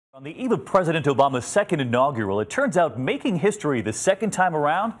On the eve of President Obama's second inaugural, it turns out making history the second time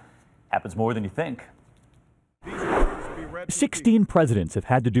around happens more than you think. 16 presidents have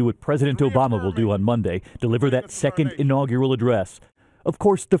had to do what President Obama will do on Monday, deliver that second inaugural address. Of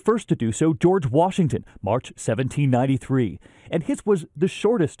course, the first to do so, George Washington, March 1793. And his was the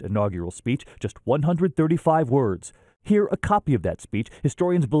shortest inaugural speech, just 135 words. Here, a copy of that speech,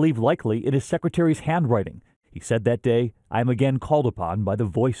 historians believe likely in his secretary's handwriting. He said that day, "I am again called upon by the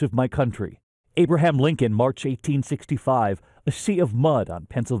voice of my country." Abraham Lincoln, March 1865, a sea of mud on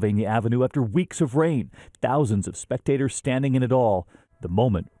Pennsylvania Avenue after weeks of rain, thousands of spectators standing in it all, the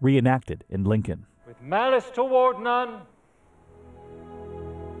moment reenacted in Lincoln. With malice toward none,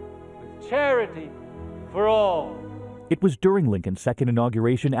 with charity for all. It was during Lincoln's second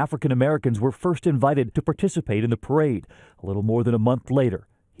inauguration African Americans were first invited to participate in the parade. A little more than a month later,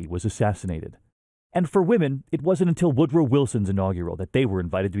 he was assassinated. And for women, it wasn't until Woodrow Wilson's inaugural that they were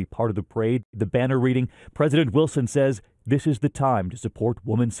invited to be part of the parade. The banner reading, President Wilson says, "This is the time to support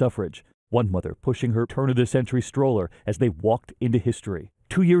women's suffrage." One mother pushing her turn-of-the-century stroller as they walked into history.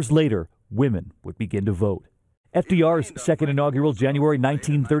 2 years later, women would begin to vote. FDR's second inaugural, January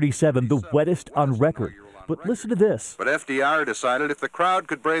 1937, the wettest on record. But listen to this. But FDR decided if the crowd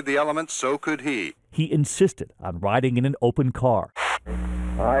could brave the elements, so could he. He insisted on riding in an open car.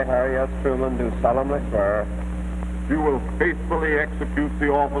 I, Harry S. Truman, do solemnly swear. You will faithfully execute the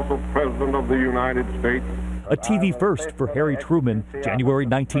office of President of the United States. A TV first for Harry Truman, January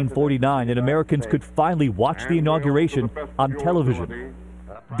 1949, and Americans could finally watch the inauguration on television.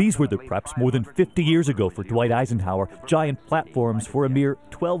 These were the preps more than 50 years ago for Dwight Eisenhower, giant platforms for a mere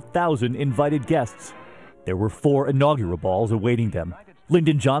 12,000 invited guests. There were 4 inaugural balls awaiting them.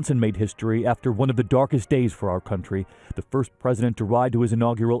 Lyndon Johnson made history after one of the darkest days for our country, the first president to ride to his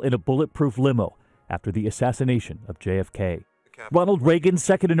inaugural in a bulletproof limo after the assassination of JFK. Ronald Reagan's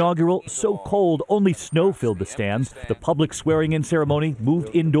second inaugural, so cold only snow filled the stands. The public swearing-in ceremony moved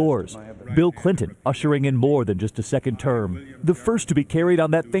indoors. Bill Clinton ushering in more than just a second term. The first to be carried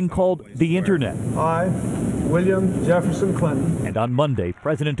on that thing called the Internet. I, William Jefferson Clinton. And on Monday,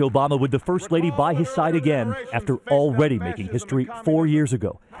 President Obama with the First Lady by his side again after already making history 4 years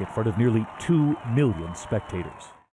ago in front of nearly 2 million spectators.